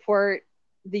to support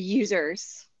the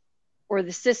users or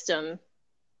the system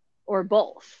or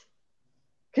both?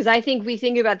 Because I think we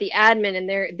think about the admin and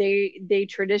they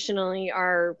traditionally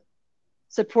are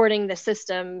supporting the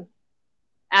system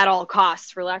at all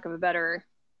costs, for lack of a better.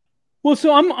 Well,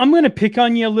 so I'm going to pick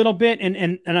on you a little bit,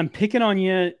 and I'm picking on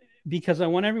you because I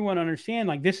want everyone to understand,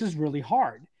 this is really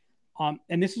hard.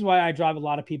 And this is why I drive a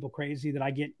lot of people crazy, that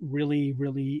I get really,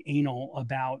 really anal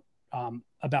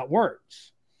about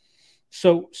words.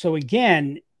 So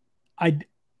again,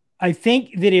 I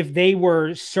think that if they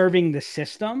were serving the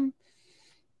system,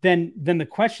 then the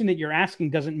question that you're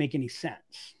asking doesn't make any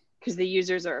sense. Because the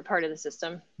users are a part of the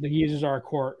system. The users are a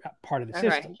core part of the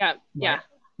system. Right. Yeah.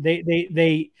 Right?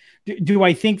 They do.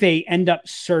 I think they end up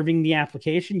serving the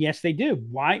application. Yes, they do.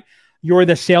 Why? You're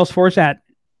the Salesforce admin.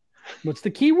 What's the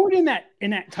keyword in that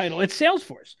title? It's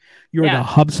Salesforce. You're the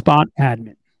HubSpot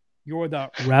admin. You're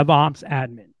the RevOps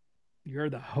admin.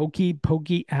 You're the hokey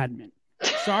pokey admin.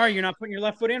 Sorry, you're not putting your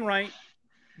left foot in right.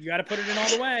 You got to put it in all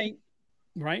the way.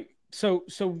 Right. So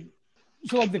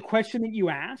like the question that you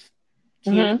asked,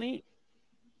 candidly,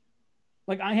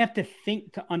 I have to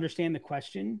think to understand the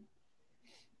question,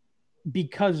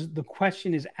 because the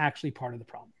question is actually part of the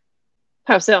problem.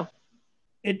 How so?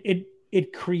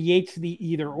 It creates the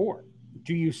either or.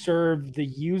 Do you serve the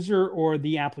user or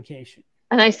the application?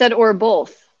 And I said or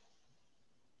both.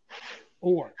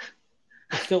 or.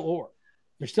 It's still or.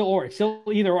 There's still or. It's still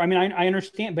either. I mean, I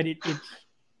understand, but it's.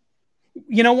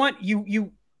 You know what?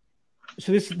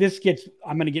 So this gets.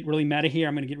 I'm going to get really meta here.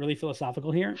 I'm going to get really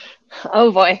philosophical here.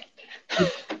 Oh boy.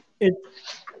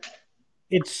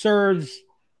 It serves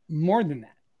more than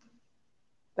that.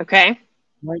 Okay.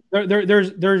 Right.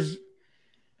 There's.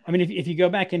 I mean, if you go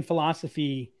back in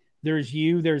philosophy, there's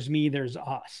you, there's me, there's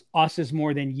us. Us is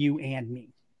more than you and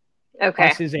me. Okay.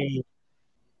 Us is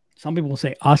some people will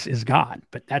say us is God,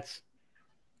 but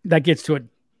that gets to a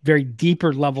very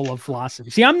deeper level of philosophy.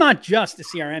 See, I'm not just a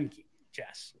CRM geek,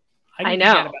 Jess. I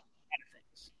know. About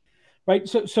things, right?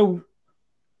 So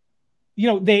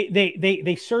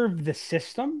they serve the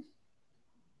system,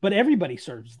 but everybody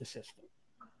serves the system.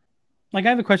 Like, I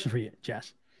have a question for you,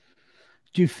 Jess.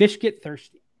 Do fish get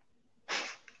thirsty?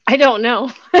 I don't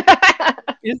know.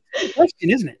 It's a question,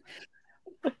 isn't it?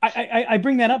 I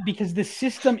bring that up because the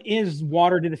system is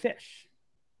water to the fish.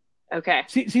 Okay.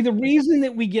 See, the reason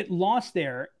that we get lost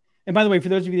there, and by the way, for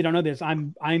those of you that don't know this,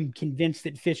 I'm convinced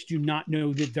that fish do not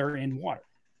know that they're in water.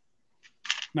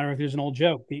 Matter of fact, there's an old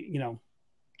joke.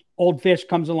 Old fish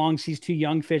comes along, sees two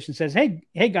young fish, and says,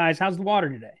 "Hey guys, how's the water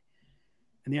today?"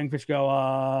 And the young fish go,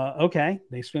 "Okay."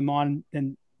 They swim on,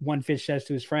 and one fish says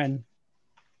to his friend,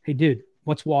 "Hey, dude,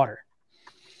 what's water?"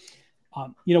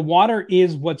 Water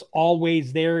is what's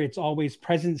always there. It's always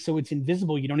present. So it's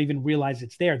invisible. You don't even realize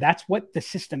it's there. That's what the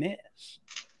system is.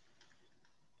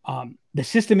 The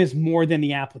system is more than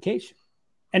the application.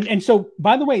 And so,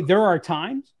 by the way, there are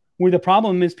times where the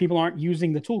problem is people aren't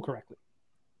using the tool correctly.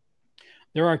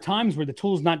 There are times where the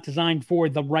tool is not designed for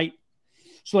the right.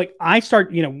 So like I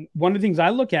start, one of the things I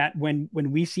look at when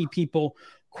we see people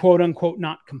quote unquote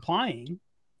not complying,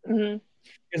 Mm-hmm.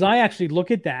 because I actually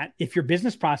look at that. If your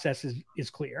business process is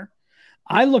clear,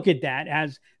 I look at that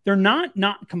as they're not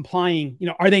complying.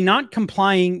 Are they not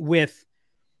complying with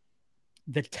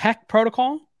the tech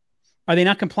protocol? Are they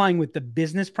not complying with the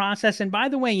business process? And by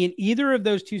the way, in either of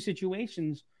those two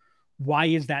situations, why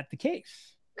is that the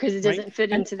case? Because it doesn't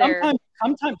fit into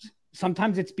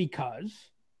sometimes it's because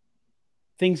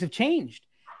things have changed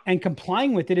and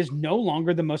complying with it is no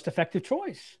longer the most effective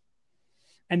choice.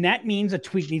 And that means a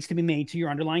tweak needs to be made to your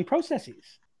underlying processes,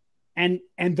 and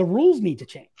the rules need to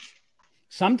change.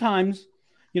 Sometimes,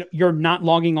 you're not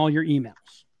logging all your emails.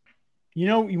 You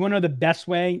want to know the best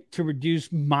way to reduce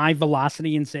my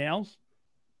velocity in sales?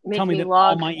 Tell me that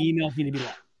all my emails need to be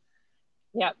logged.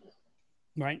 Yep.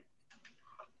 Right.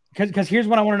 Because here's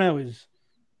what I want to know is,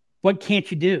 what can't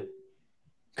you do?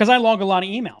 Because I log a lot of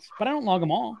emails, but I don't log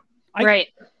them all. Right.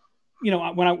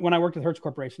 When I worked with Hertz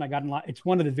Corporation, I got it's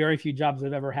one of the very few jobs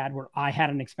I've ever had where I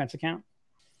had an expense account,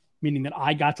 meaning that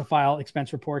I got to file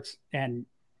expense reports and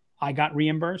I got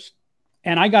reimbursed.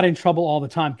 And I got in trouble all the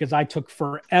time because I took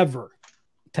forever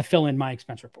to fill in my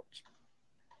expense reports.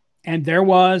 And there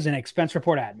was an expense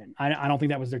report admin. I don't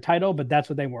think that was their title, but that's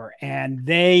what they were. And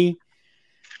they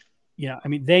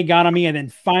got on me. And then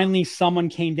finally someone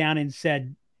came down and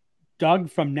said,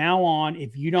 "Doug, from now on,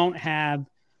 if you don't have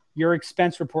your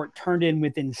expense report turned in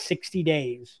within 60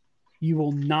 days, you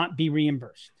will not be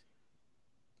reimbursed."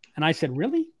 And I said,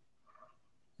 "Really?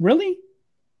 Really?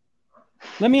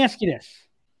 Let me ask you this.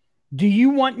 Do you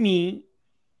want me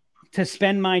to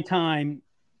spend my time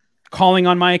calling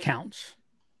on my accounts?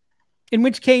 In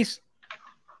which case,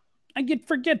 I get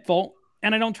forgetful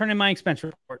and I don't turn in my expense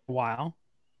report for a while.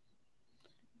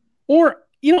 Or,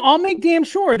 I'll make damn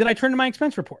sure that I turn in my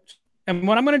expense reports. And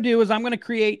what I'm going to do is I'm going to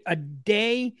create a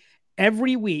day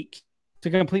every week to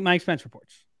complete my expense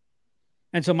reports.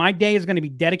 And so my day is going to be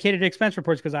dedicated to expense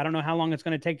reports because I don't know how long it's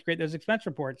going to take to create those expense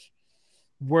reports.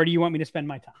 Where do you want me to spend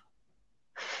my time?"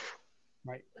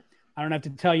 Right. I don't have to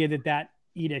tell you that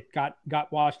edict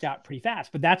got washed out pretty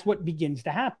fast, but that's what begins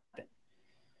to happen.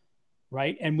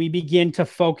 Right. And we begin to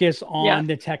focus on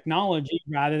the technology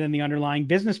rather than the underlying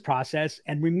business process.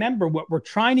 And remember, what we're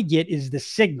trying to get is the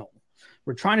signal.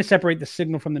 We're trying to separate the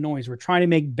signal from the noise. We're trying to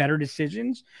make better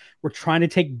decisions. We're trying to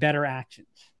take better actions.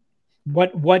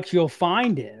 What you'll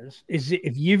find is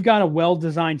if you've got a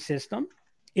well-designed system,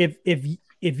 if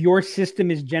your system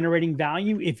is generating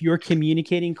value, if you're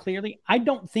communicating clearly, I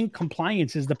don't think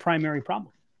compliance is the primary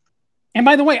problem. And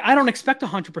by the way, I don't expect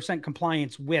 100%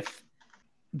 compliance with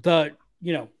the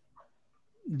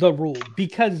rule,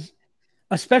 because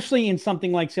especially in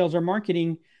something like sales or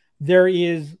marketing, there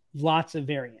is lots of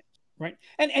variance, right?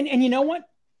 And you know what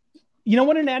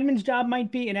an admin's job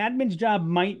might be? An admin's job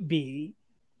might be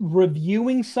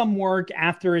reviewing some work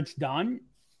after it's done,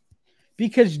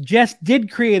 because Jess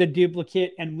did create a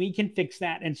duplicate and we can fix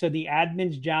that. And so the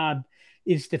admin's job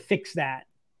is to fix that.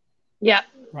 Yeah.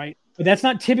 Right. But that's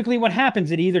not typically what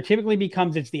happens. It either typically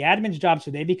becomes it's the admin's job,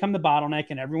 so they become the bottleneck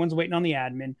and everyone's waiting on the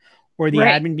admin, or the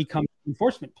admin becomes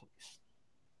enforcement police.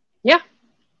 Yeah.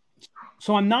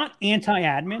 So I'm not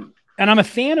anti-admin, and I'm a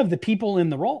fan of the people in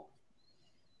the role.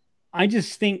 I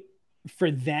just think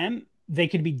for them, they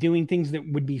could be doing things that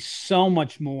would be so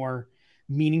much more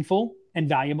meaningful and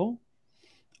valuable.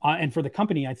 And for the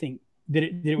company, I think that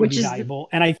it would be valuable.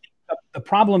 And I think the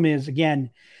problem is,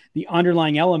 again, the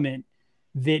underlying element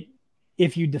that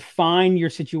if you define your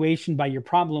situation by your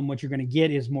problem, what you're going to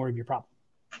get is more of your problem.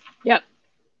 Yep.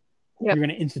 You're going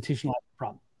to institutionalize the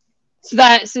problem.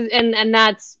 So and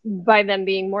that's by them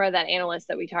being more of that analyst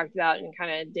that we talked about and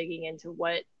kind of digging into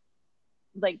what,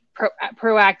 like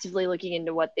proactively looking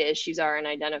into what the issues are and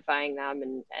identifying them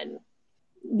and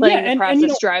letting the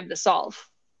process drive the solve.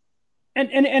 And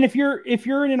if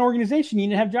you're in an organization, you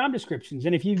need to have job descriptions.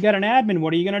 And if you've got an admin,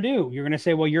 what are you going to do? You're going to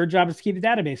say, well, your job is to keep the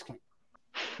database clean,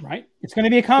 right? It's going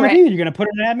to be a common thing that you're going to put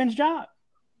in an admin's job.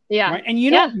 Yeah. Right. And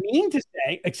you don't mean to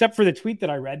say, except for the tweet that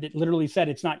I read that literally said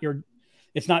it's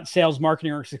not sales,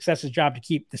 marketing, or success's job to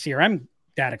keep the CRM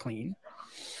data clean.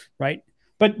 Right.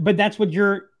 But that's what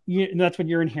you're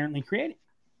inherently creating.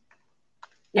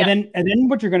 Yeah. And then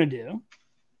what you're going to do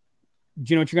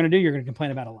you know what you're going to do? You're going to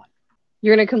complain about alignment.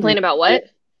 You're going to complain about what?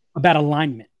 About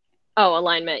alignment. Oh,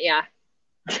 alignment. Yeah.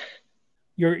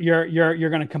 You're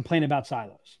going to complain about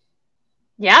silos.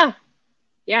 Yeah.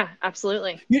 Yeah,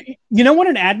 absolutely. You know what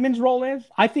an admin's role is?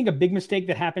 I think a big mistake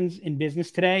that happens in business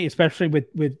today, especially with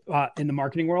in the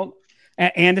marketing world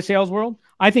and the sales world,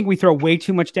 I think we throw way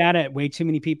too much data at way too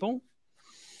many people.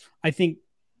 I think,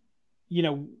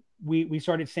 we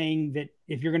started saying that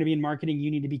if you're going to be in marketing, you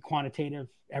need to be quantitative.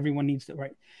 Everyone needs to,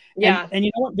 right? Yeah. And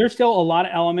you know what? There's still a lot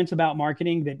of elements about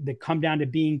marketing that come down to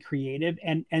being creative.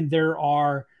 And there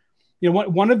are,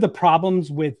 one of the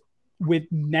problems with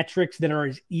metrics that are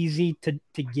as easy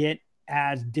to get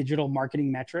as digital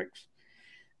marketing metrics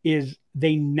is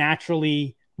they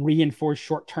naturally reinforce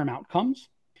short-term outcomes.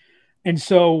 And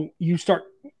so you start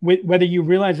with, whether you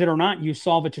realize it or not, you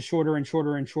solve it to shorter and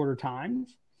shorter and shorter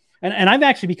times. And I've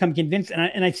actually become convinced,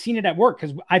 and I've seen it at work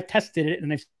because I've tested it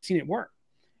and I've seen it work.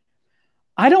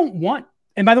 I don't want,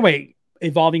 and by the way,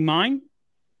 evolving mind,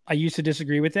 I used to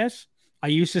disagree with this. I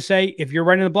used to say, if you're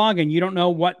writing a blog and you don't know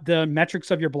what the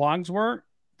metrics of your blogs were,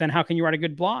 then how can you write a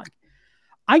good blog?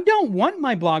 I don't want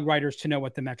my blog writers to know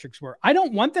what the metrics were. I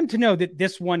don't want them to know that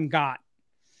this one got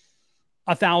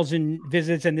 1,000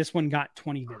 visits and this one got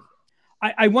 20 visits.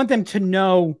 I want them to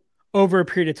know over a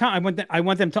period of time. I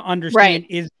want them to understand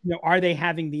are they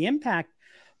having the impact?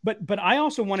 But I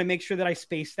also want to make sure that I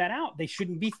space that out. They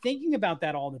shouldn't be thinking about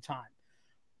that all the time.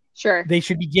 Sure. They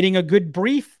should be getting a good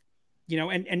brief,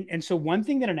 and so one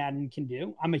thing that an admin can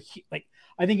do,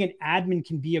 I think an admin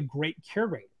can be a great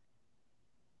curator,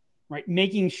 right?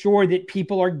 Making sure that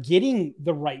people are getting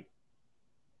the right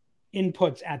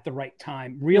inputs at the right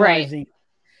time, realizing,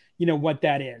 what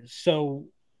that is. So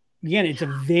again, it's a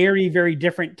very, very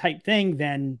different type thing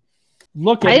than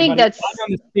look at. I think that's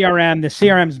on the CRM. The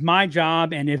CRM's my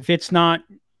job, and if it's not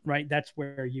right, that's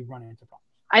where you run into problems.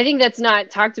 I think that's not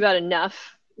talked about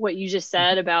enough. What you just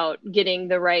said about getting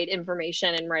the right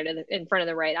information and in front of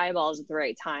the right eyeballs at the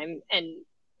right time, and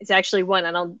it's actually one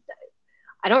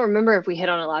I don't remember if we hit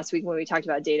on it last week when we talked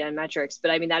about data and metrics, but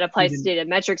I mean that applies to data and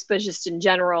metrics, but just in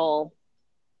general,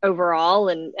 overall,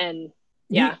 and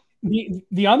yeah.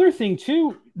 The other thing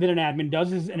too that an admin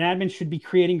does is an admin should be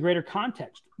creating greater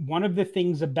context. One of the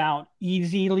things about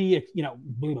easily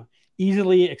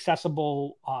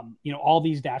accessible, all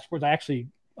these dashboards.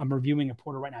 I'm reviewing a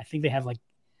portal right now. I think they have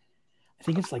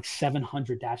it's like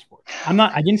 700 dashboards.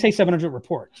 I didn't say 700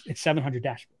 reports. It's 700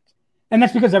 dashboards. And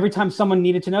that's because every time someone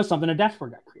needed to know something, a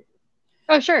dashboard got created.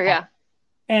 Oh, sure. Yeah.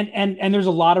 And there's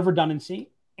a lot of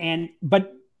redundancy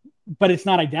but it's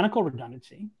not identical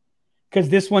redundancy. Because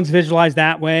this one's visualized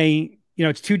that way.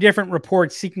 It's two different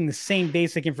reports seeking the same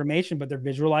basic information, but they're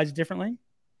visualized differently.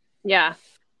 Yeah.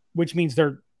 Which means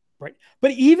they're right.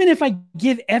 But even if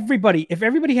if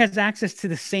everybody has access to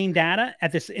the same data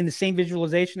in the same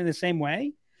visualization in the same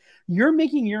way, you're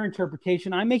making your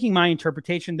interpretation. I'm making my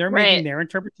interpretation. They're making their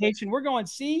interpretation. We're going,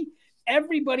 see,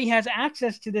 everybody has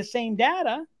access to the same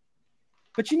data.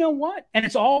 But you know what? And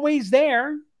it's always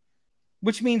there.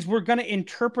 Which means we're going to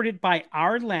interpret it by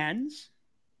our lens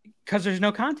because there's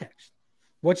no context.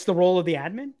 What's the role of the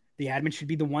admin? The admin should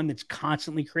be the one that's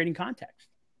constantly creating context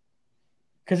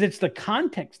because it's the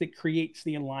context that creates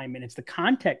the alignment. It's the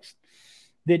context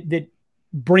that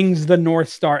brings the North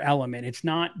Star element. It's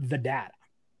not the data.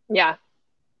 Yeah,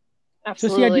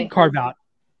 absolutely. So see, I did carve out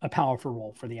a powerful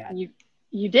role for the admin.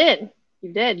 You did.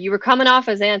 You were coming off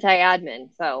as anti-admin,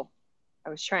 so I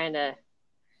was trying to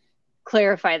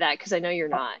clarify that because I know you're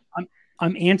not.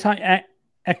 I'm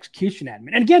anti-execution admin.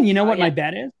 And again, you know what yeah. my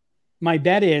bet is? My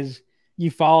bet is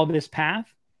you follow this path,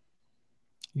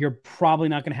 you're probably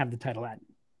not going to have the title admin.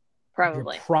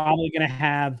 Probably. You're probably going to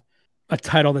have a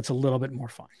title that's a little bit more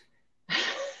fun.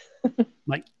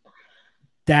 Like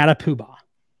Data Poobah.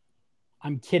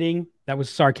 I'm kidding. That was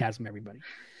sarcasm, everybody.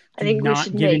 I think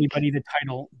not give anybody the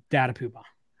title Data Poobah.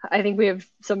 I think we have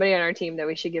somebody on our team that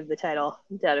we should give the title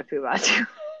Data Poobah to.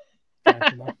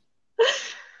 Data Poobah.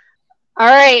 All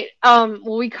right.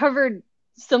 Well, we covered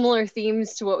similar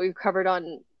themes to what we've covered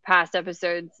on past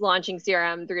episodes, launching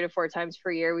CRM 3 to 4 times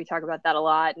per year. We talk about that a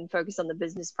lot and focus on the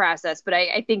business process. But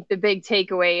I think the big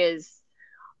takeaway is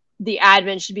the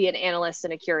admin should be an analyst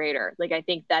and a curator. Like, I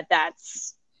think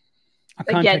that's,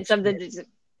 again, something to,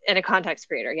 and a context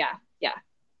creator. Yeah,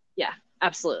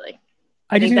 absolutely.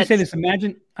 I just need to say this.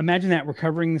 Imagine that we're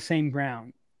covering the same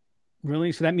ground.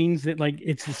 Really? So that means that like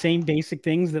it's the same basic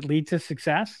things that lead to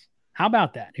success? How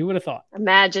about that? Who would have thought?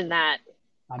 Imagine that.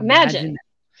 Imagine.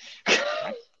 That.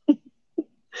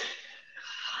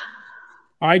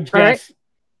 All right, Jess.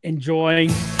 Enjoy.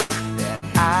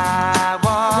 I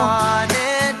want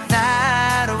it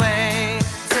that way.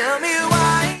 Tell me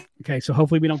why. Okay, so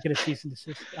hopefully we don't get a cease and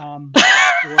desist.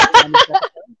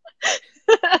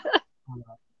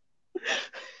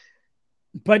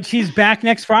 But she's back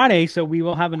next Friday, so we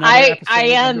will have another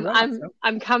episode.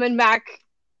 I'm coming back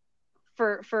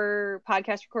for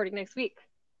podcast recording next week.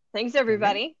 Thanks,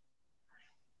 everybody.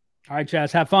 All right,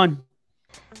 Jess, have fun.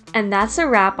 And that's a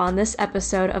wrap on this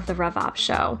episode of the RevOps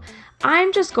Show.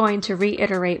 I'm just going to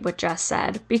reiterate what Jess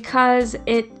said because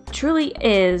it truly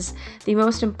is the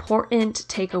most important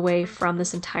takeaway from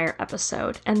this entire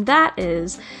episode, and that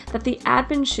is that the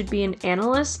admin should be an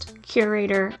analyst,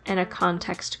 curator, and a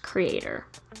context creator.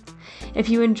 If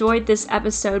you enjoyed this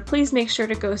episode, please make sure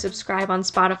to go subscribe on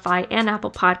Spotify and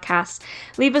Apple Podcasts,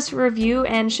 leave us a review,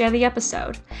 and share the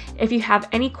episode. If you have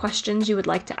any questions you would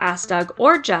like to ask Doug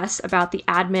or Jess about the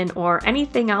admin or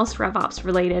anything else RevOps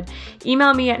related,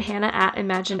 email me at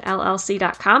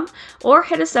hannah@imaginellc.com or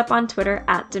hit us up on Twitter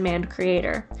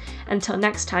 @demandcreator. Until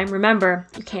next time, remember,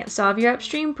 you can't solve your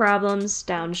upstream problems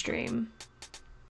downstream.